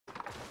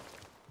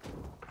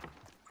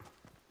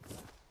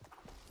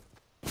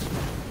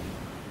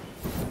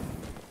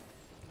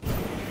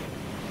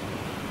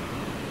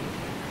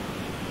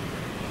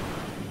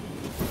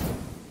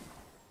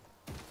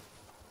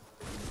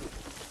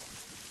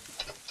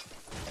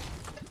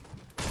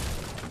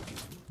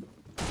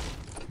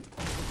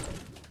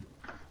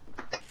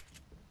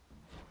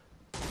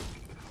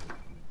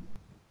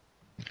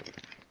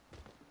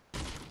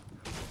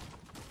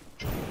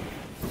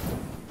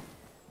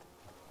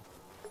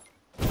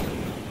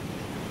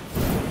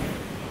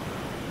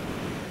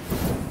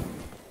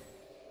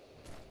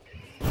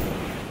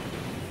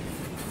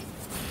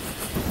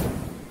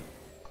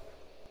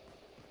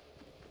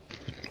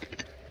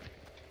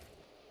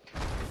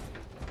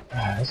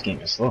This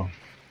game is slow.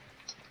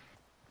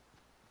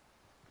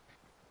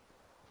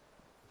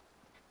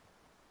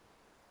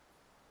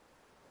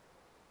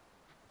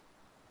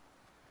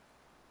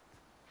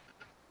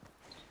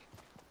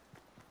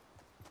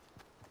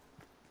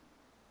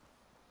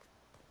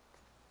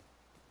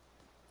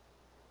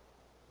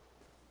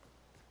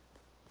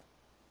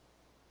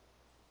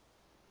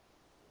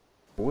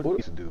 What do you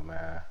used to do,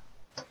 man?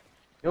 You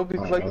don't be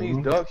collecting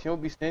these ducks, you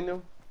don't be seeing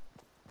them?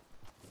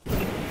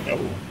 No.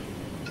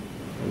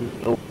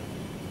 Nope.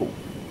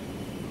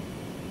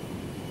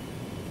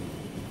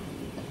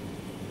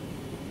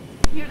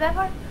 You hear that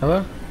part?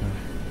 Hello?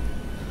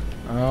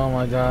 Oh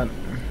my god.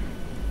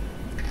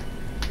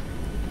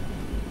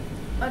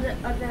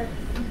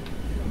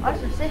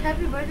 Also, say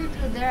happy birthday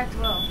to there at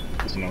 12.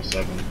 It's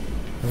 107.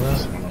 Hello?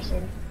 It's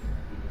 107.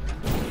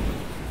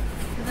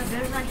 Because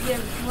there's not here,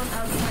 one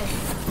outside.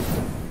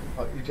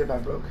 Oh, your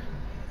jetpack broke?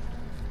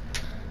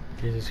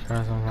 Jesus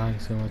Christ, I'm lying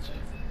so much.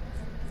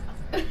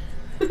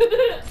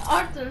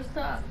 Arthur,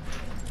 stop.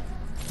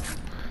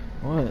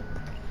 What?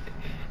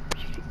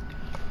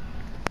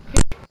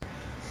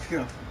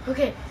 Yeah.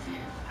 Okay,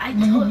 I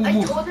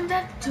told him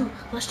that to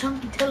Leshaun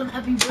tell him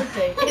happy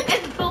birthday.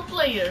 And pro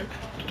player.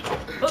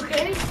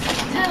 Okay?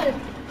 Tell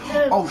him.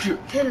 Oh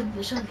shit. Tell him,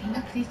 Leshaun, can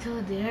you please tell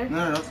Adair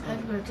No.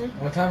 happy birthday?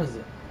 What time is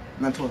it?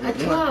 Not 12. At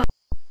 12.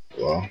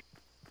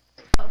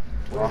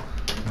 Well,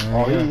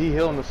 Oh, he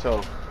healing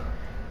himself.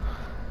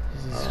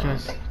 Jesus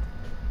Christ.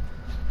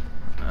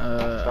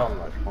 Shot him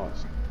like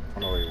once. I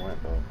don't know where he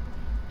went though.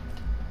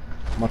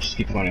 I'm gonna just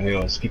keep on the hill.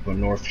 Let's keep on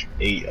North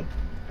 8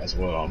 as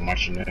well. I'm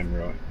marching them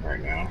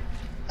right now.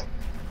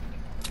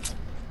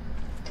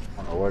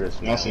 I don't know where this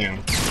I see him.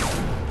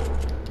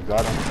 You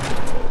got him?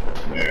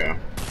 Yeah.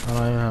 I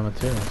don't even have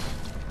materials.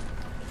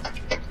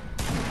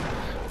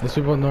 There's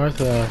people north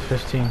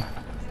 15.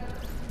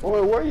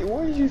 Boy, where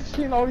you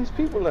seeing all these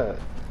people at?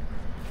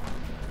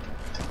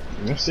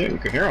 That's it. You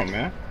can hear him,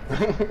 man.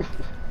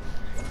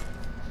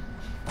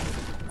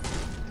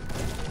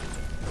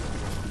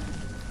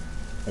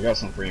 I got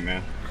some for you,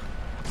 man.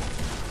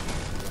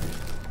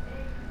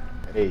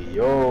 Hey,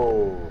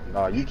 yo.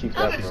 Nah, you keep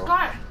that, bro.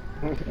 Scar.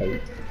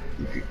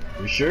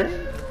 You sure?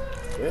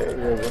 Yeah,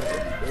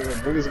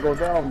 niggas go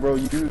down, bro.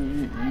 You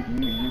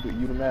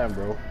the man,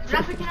 bro. Did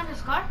I picking up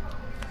his car?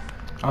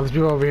 Oh, there's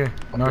people over here.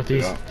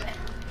 Northeast.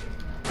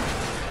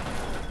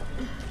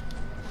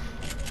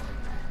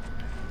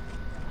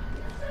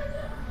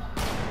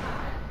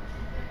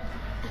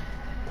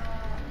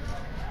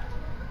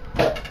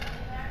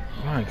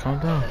 Alright, calm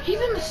down. He's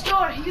in the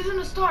store. He's in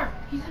the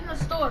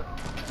store.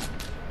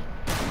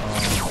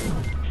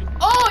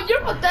 Oh,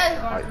 you're pathetic.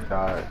 I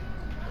died.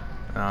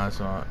 Nah, it's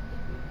not.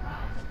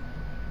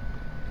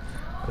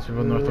 There's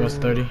people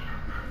northwest 30.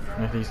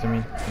 Northeast, I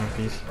mean.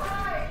 Northeast.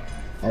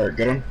 Alright,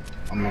 get him.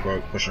 I'm gonna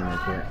go push him real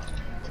quick.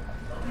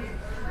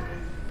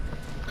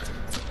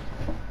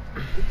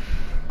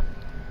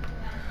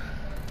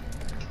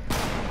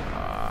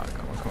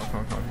 Come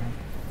on.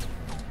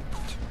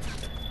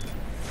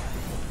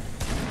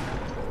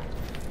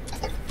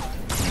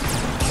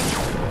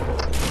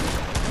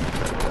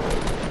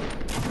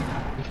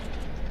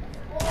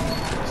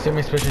 Still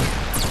me switching.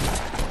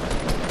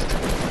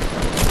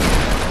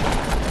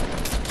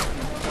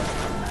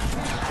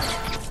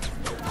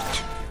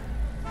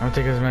 I'm gonna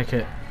take his med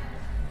kit.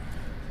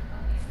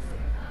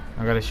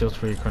 I got a shield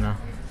for you, Cornell.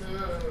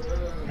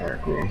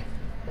 Alright, cool.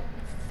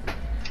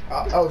 I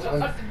was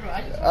funny.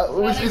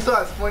 We saw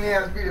this funny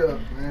ass video,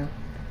 man.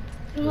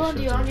 You know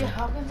DeAndre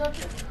Hopkins up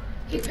there?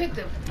 He picked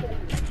him.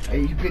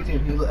 Hey, he picked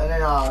him. And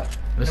then,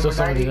 There's still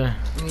somebody there.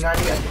 I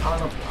don't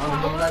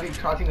know, number 90,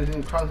 Carting was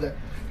doing crowds that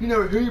he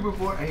never heard you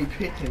before, and he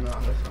picked him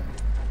out. That's funny.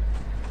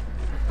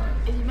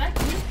 Is he back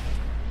here?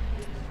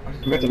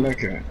 You got the med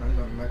kit.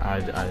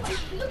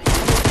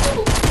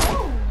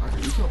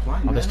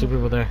 Oh, there's two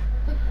people there.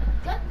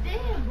 God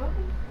damn, bro.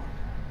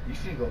 You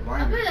should go I'll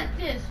blind. put it like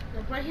this.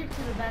 Like right here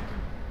to the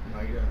bathroom.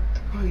 No, you don't.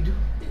 Oh, you do?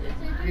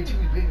 You too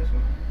big, this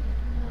one.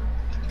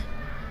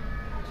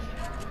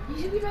 You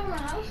should be around my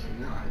house.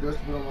 Nah, it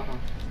doesn't belong my house.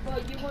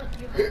 But you're going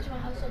to my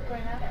house like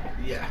right now?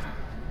 Yeah.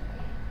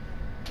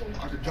 I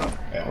have to jump.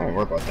 Yeah, don't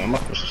worry about that. I'm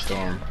gonna push the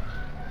storm.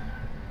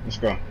 Let's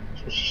go.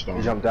 Let's push the storm.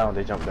 They jump down.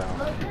 Jump down.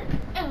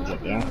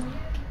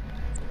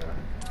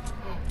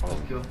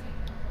 Let's go.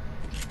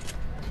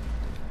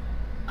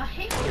 I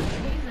hate when it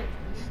plays like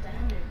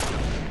standard.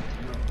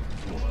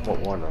 What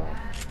one though?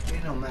 You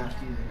ain't no mask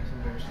either. That's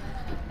embarrassing.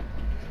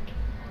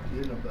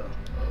 You know about.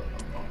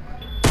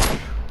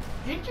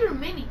 Drink your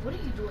mini. What are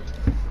you doing?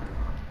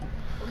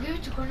 Well, give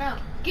it to Cornell.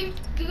 Give it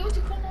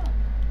to Cornell.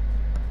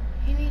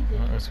 He needs it.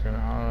 It's gonna,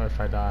 oh, if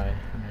I die,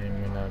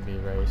 I'm gonna be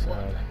very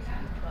sad.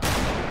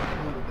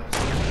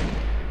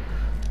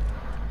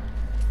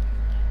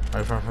 Are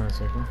you far from the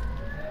circle?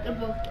 They're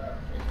both.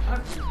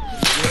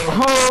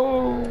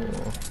 Oh!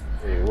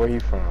 Hey, where you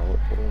from?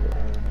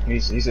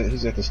 He's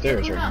at the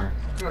stairs right here.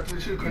 Come on, take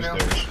the shield, The Cornell.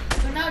 stairs.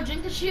 Cornell,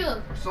 drink the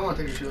shield. Or someone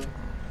take the shield.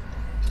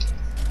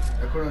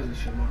 That Cornell's the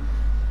shield, man.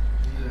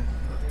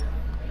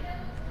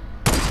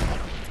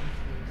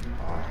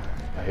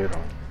 I hit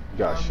him. You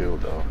got a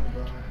shield though.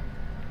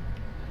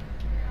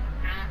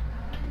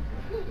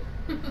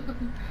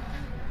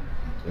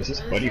 Is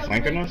this buddy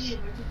flanking us? Is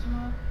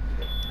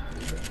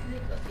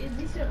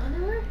this your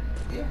underwear?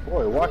 Yeah.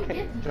 Boy, why can't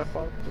you jump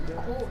out the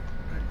gun? Cool.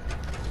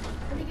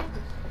 Where'd you get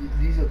this?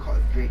 These are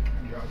called Drake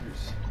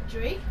joggers.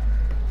 Drake?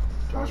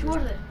 How much were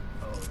they?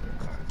 Oh,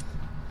 they're called.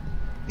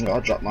 Yeah,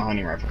 I'll drop my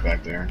hunting rifle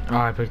back there. Oh,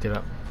 I picked it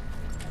up.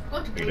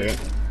 Go to You Drake. did?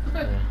 Yeah.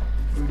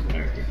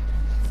 Okay.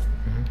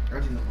 I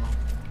didn't know.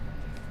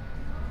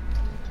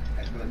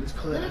 It's It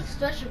clear. looks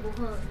stretchable,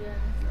 huh? Yeah.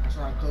 That's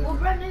not clear. What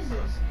brand is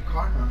this?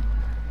 Karma.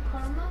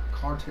 Karma?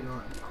 Carton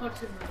on.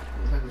 Cotton.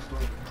 It's like a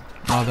slogan.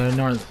 Oh, they're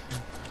north.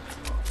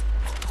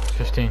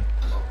 15.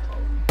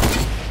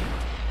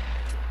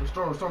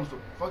 Storm.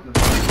 Fuck them.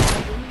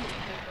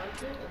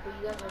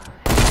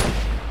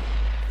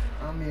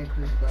 I'm in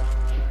Chris Ball.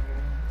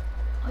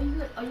 Are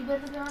you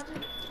better than Arthur?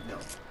 No.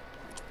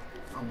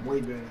 I'm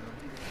way better now.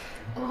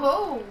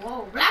 Oh,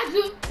 whoa. Black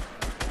dude!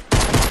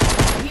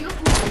 You know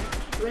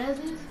who Rez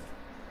is?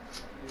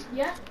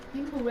 Yeah?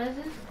 You know who Rez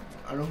is?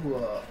 I know who,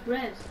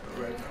 Rez.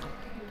 right now.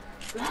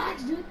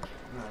 Relax, dude.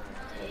 No.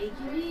 Take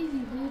it easy,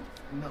 dude.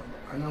 No,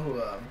 I know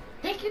who,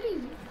 Take it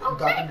easy.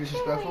 Dr. Okay.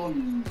 Disrespectful? I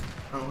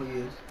know who he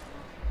is.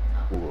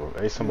 Ooh,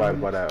 hey, somebody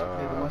bought that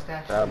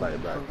mustache?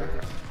 satellite back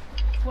there.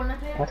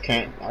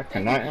 I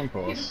cannot He's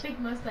impulse. a big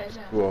mustache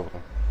now. Two of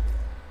them.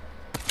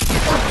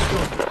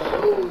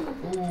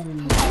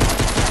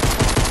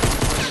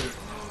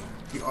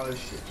 Get all this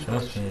shit.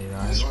 Trust me,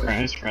 guys.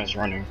 His friend's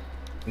running.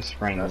 His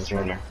friend That's is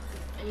running.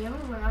 And you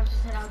remember when I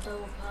just said out there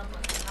with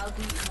Papa? How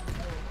do you know?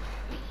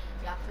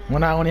 Y'all fam-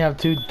 When I only have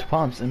 2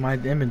 pumps in my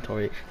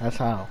inventory, that's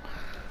how.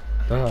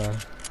 Duh.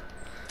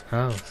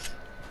 How?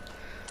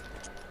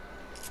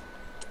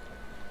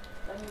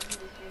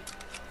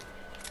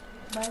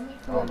 Buy me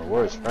I don't know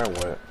where his friend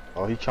went.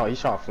 Oh, he trying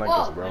to flank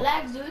us, Whoa, bro.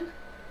 relax, dude.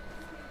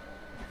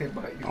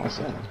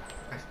 Awesome.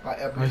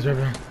 Nice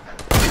river.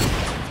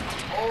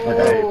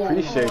 Hey,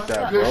 appreciate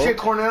that, Good bro. shit,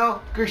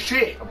 Cornell. Good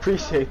shit.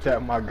 Appreciate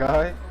that, my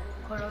guy.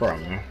 Bro,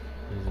 man.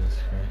 Jesus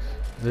Christ.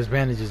 There's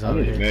bandages I over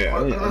need to here. make,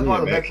 I need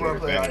to make sure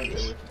player I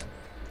bandages.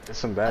 There's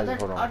some bandages.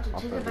 Hold on. Arthur,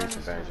 I'm take gonna the get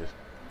some bandages. bandages.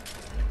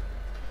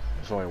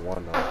 There's only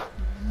one though.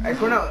 Hey,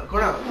 Cornell, you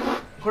got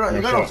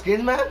What's no up?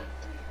 skin, man?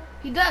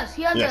 He does.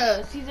 He has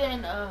Yes. a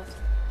season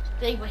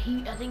thing, but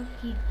I think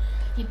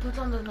he puts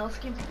on the no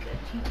skin because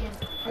he can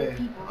hurt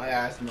people. I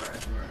asked him.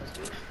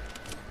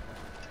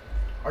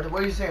 Arthur,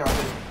 what are you saying,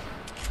 Arthur?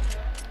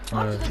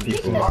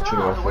 People Arthur, up to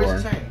Arthur, what are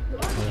you 04. saying?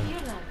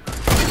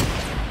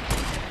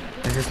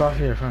 It's just off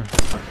here, fine.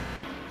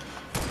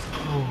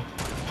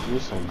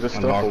 There's some good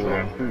stuff Unlocked over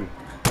there. one.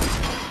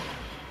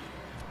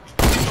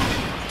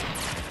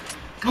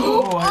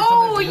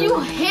 Oh, you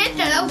hit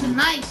that. That was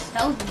nice.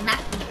 That was nice.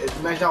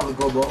 It's matched out with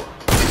Go Bro.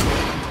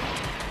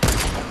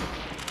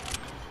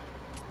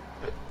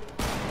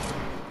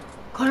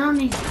 Connor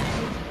needs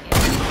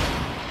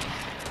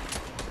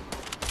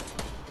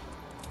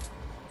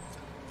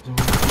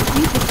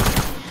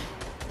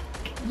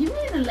You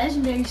need a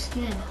legendary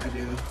skin. I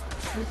do.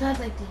 Besides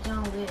like the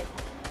John Wick.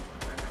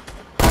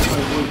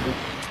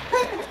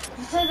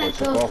 Besides like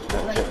What's it those called?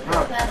 like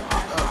that.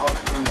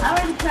 I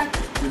already cracked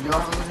it. The deal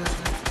have a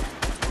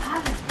I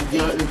have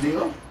The eight.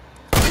 deal?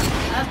 I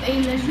have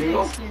 8 legendary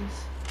Deal? skins.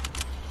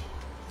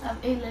 I have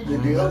 8 The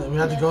legendary. deal? We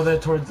have to go there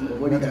towards. What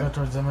We do have you to go got?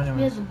 towards them He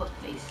anyway. has a buck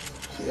face.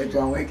 Shit,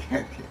 John Wick.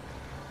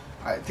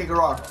 Alright, take a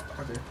rock,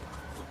 Arthur.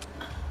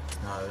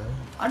 Nah, really?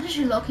 I just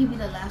should low-key be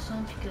the last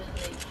one because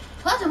like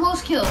what's the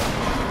most kills?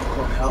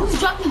 Cornell. Who's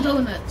dropping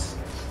donuts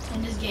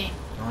in this game?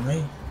 On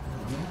me?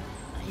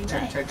 You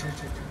Check. right.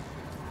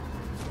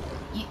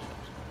 You,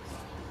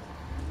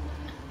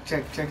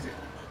 Check it.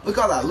 Look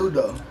at all that loot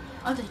though.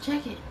 I'll have to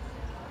check it.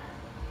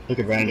 Look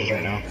at bandages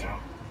right now.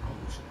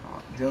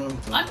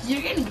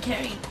 You're getting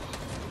carried.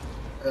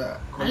 Yeah.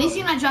 At least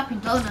you're not dropping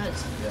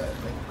donuts. Yeah.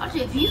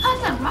 Actually, if you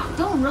have that rock,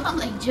 don't run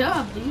like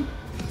job, dude.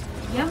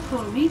 You have it for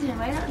a reason,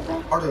 right,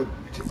 Arthur? Arthur,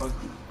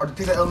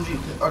 take that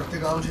LMG. Arthur,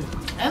 take that LMG.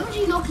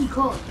 MG low-key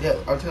cold. Yeah,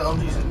 Arthur, take that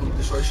LMG and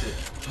destroy shit.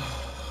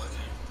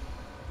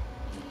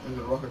 And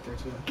the rocket there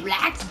too.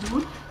 Relax,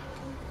 dude.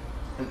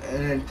 And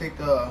then take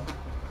the.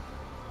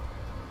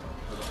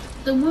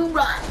 The moon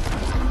run.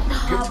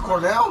 Give it to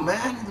Cornell,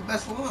 man. He's the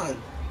best one.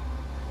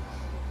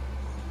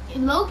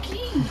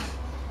 Low-key.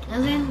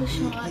 And then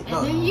Leshaun. And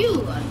then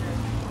you,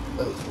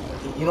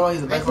 Arthur. You know why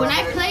he's the Like best when one?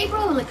 I play,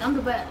 bro, like I'm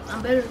the best.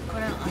 I'm better than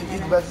Cornell. He's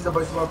the best. He's the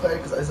best one player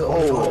because it's the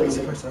only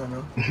basic person I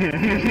know.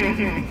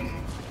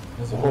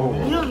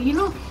 Whoa. You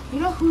know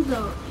who's the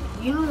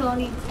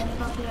only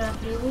NFL player I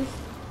play with?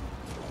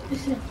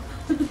 Listen.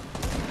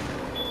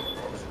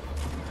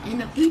 In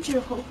the future,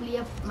 hopefully,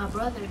 my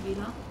brother, you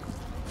know,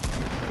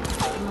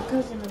 and my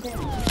cousin, or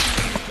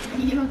that.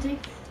 You don't think?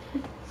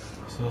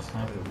 So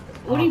sniper.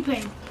 What are you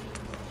paying?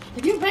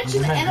 If you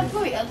mention the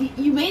NFL,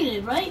 you made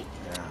it, right?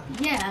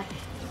 Yeah.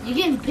 You're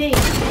getting paid.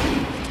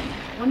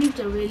 When you have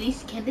to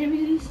release, can they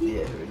release you?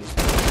 Yeah,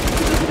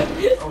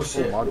 really. Oh Oh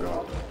shit. my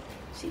god.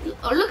 See,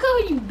 oh, look how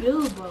you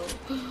build, bro.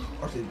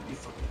 Arthur, you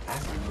fucking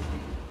asshole.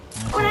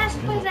 Oh, that's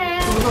my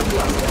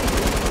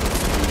dad.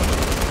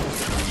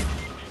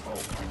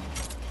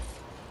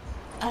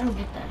 I don't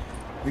get that.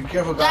 Be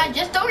careful, Dad, guys.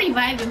 just don't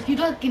revive him. You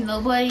don't get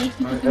nobody.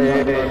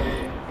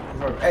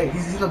 Hey,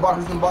 he's in the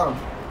bottom. He's in the bottom.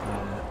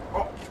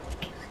 Oh.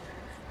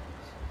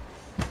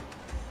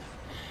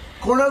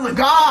 Cornell's a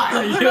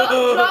god.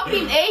 Bro,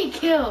 dropping 8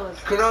 kills.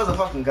 Cornell's a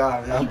fucking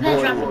god, man. He's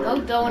not dropping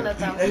no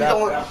donuts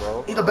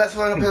out. He's the best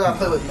player I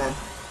play with,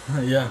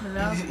 man.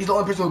 Yeah. He's the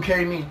only person who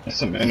carried me. There's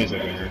some minis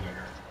over here.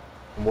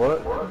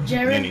 What?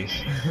 Jared?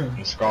 Minis.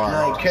 And Scar.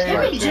 No, he carried Him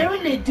us. and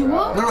Jared in a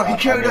duo? No, he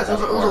carried us. It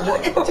was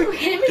a what? Dude,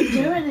 him and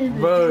Jared in a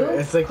Bro, duo?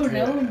 it's like-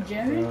 Cornell and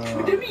Jared?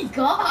 What do we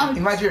got?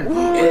 Imagine.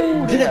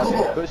 Did that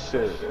go? Good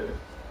shit.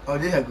 Oh,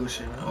 they had good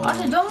shit. Oh. I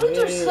said, don't lose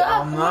your Hey, stuff.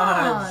 I'm Come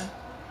not. on.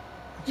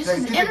 Just Like,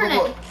 his did they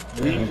go?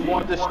 internet. You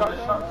want this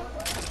shotgun?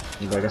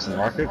 You got some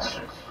rockets?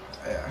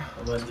 Yeah.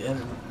 But did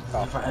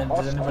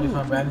anybody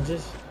find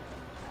bandages?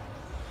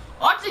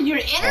 Arthur, your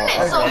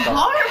internet's so I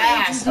garbage,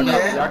 got- dude.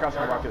 Yeah, I got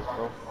some rockets,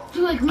 bro.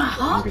 Dude, like, my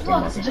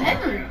hotspot's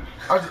better.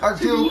 Arthur,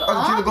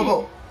 take the go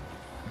boat.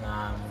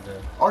 Nah, I'm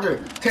good. Arthur,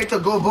 take the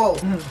go boat.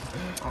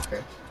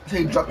 Okay.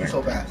 Until you drop you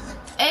so fast.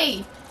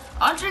 Hey,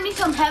 Arthur needs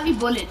some heavy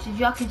bullets if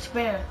y'all can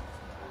spare.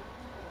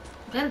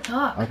 You gotta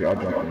talk. Okay, I'll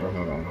drop it. Hold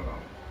on.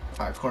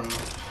 Alright, Cornell.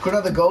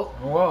 Cornell the goat.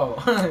 Whoa.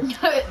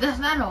 That's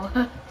not all.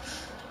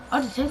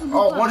 Arthur, take the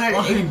Oh, pump.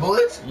 180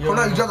 bullets? Yeah.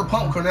 Cornell, you dropped the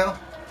pump, Cornell.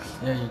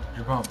 Yeah,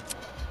 you're pumped.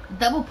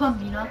 Double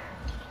pump, you know?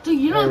 Dude,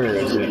 you know on Wait,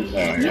 PC, wait,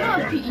 wait. you know on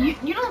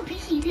you know on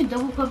PC you can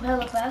double pump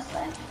hella fast,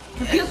 like.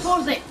 The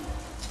PS4's like.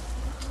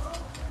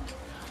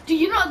 Dude,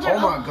 you know they're Oh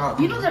my God.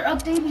 you know they're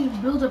updating to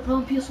build a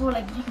pro PS4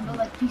 like you can build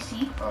like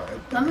PC.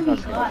 Alright. That would be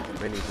god.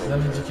 That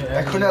means you can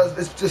Hey, Cornell,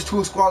 it's just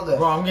 2 squad left.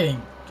 Bro, I'm getting.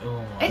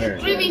 Oh my.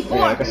 It's Hey, 3v4.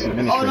 yeah, I got some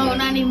minis Oh for no, you.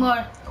 not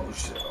anymore. Oh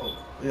shit. Oh.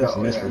 Got Yeah,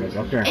 some oh, minis for yeah. you.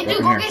 Up here. Hey Up dude,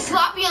 in go here. get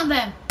sloppy on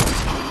them.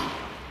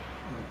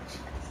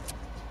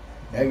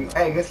 Hey,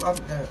 get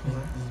sloppy.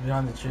 He's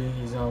behind the tree.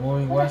 He's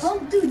moving Oh, west.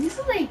 dude, this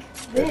is like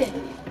big.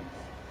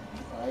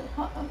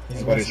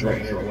 He's Everybody's west.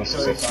 right here. What's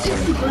the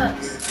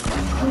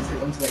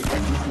 $60. I'm like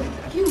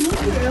that. You look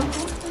at it,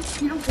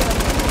 you don't care.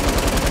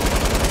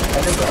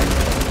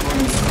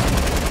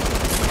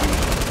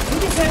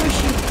 Look at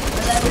parachute.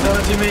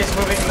 Another teammate's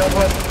moving. No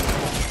what?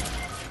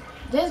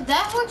 There's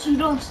that much you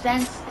don't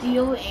stand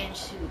still and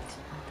shoot.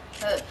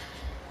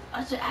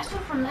 I said, actually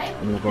for life,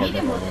 I'm gonna go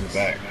medium back on the bullets.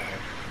 back.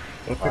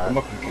 Let's pick him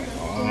up again.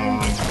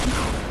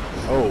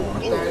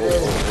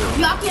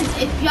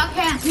 If y'all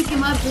can't pick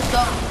him up, just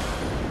go.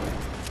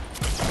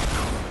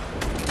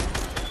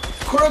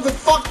 Cornell's a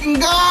fucking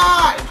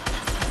god!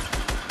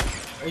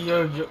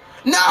 Yo.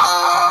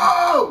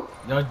 No!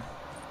 Yo.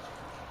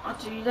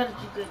 Archie, you gotta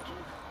do good, dude.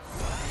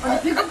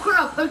 Archie, pick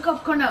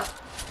up Cornell. Of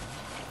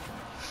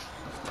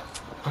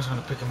course I'm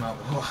gonna pick him up.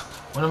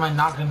 What am I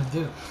not gonna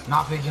do?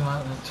 Not pick him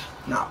up?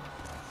 No.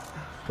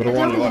 Put a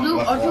one left. Or do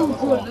left go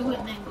wall. Lou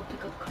and then go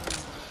pick up Cornell.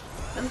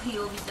 That's what he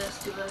always does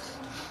to us.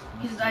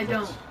 He says, I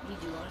don't. You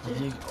do,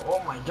 Archie. Oh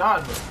my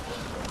god.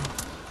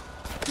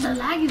 The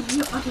lag is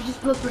real. Archie,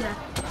 just look for that.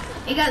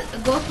 Hey guys,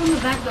 go from the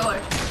back door.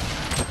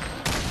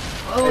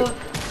 Oh,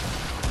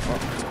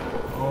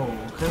 Oh,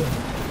 okay.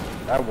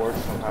 That works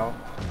somehow.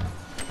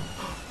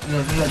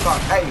 No,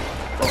 talk. Hey.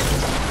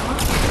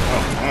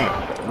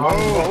 Oh,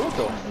 what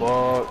the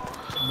fuck?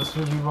 This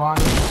will be wrong.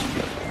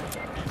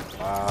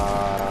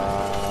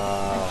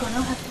 Wow.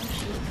 Cornell has to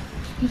shoot.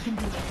 He can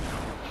do it.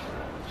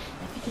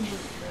 He can do it.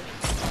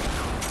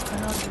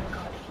 Cornell's gonna go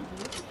if you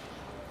do it.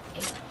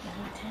 8, 9,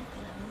 10,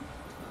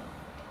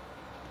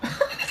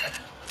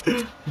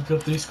 11. He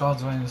killed 3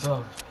 squads by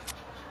himself.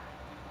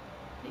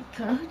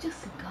 Cornell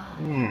just a god.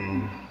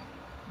 Hmm.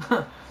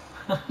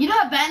 You don't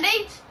have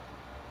band-aids?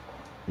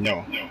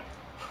 No.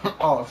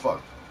 Oh,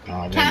 fuck.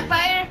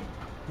 Campfire?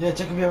 Yeah,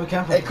 check if you have a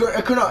campfire. Hey,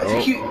 Cornell,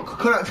 if you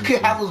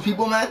could have those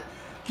people, man,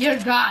 You're a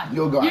god.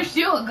 You're a god. You're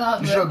still a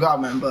god, you're bro. still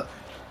God, man, but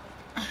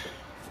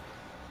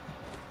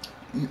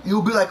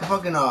you'll be like a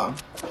fucking,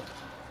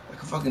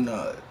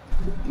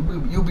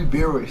 you'll be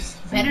Beerus.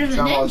 Better than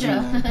Dragon Ball Z,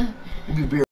 Ninja. man. You'll be Beerus.